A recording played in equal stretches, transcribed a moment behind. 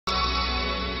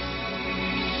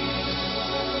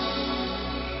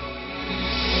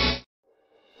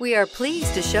We are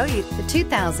pleased to show you the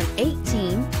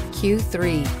 2018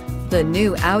 Q3. The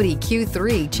new Audi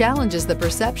Q3 challenges the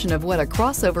perception of what a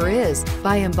crossover is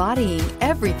by embodying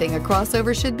everything a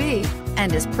crossover should be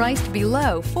and is priced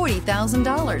below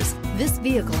 $40,000. This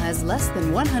vehicle has less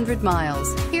than 100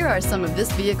 miles. Here are some of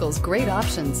this vehicle's great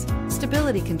options: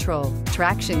 stability control,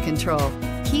 traction control,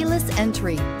 keyless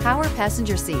entry, power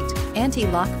passenger seat,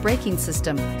 anti-lock braking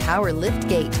system, power lift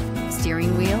gate,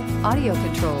 steering wheel audio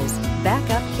controls,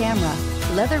 backup camera,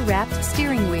 leather-wrapped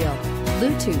steering wheel,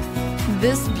 Bluetooth.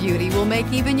 This beauty will make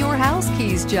even your house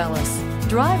keys jealous.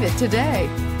 Drive it today.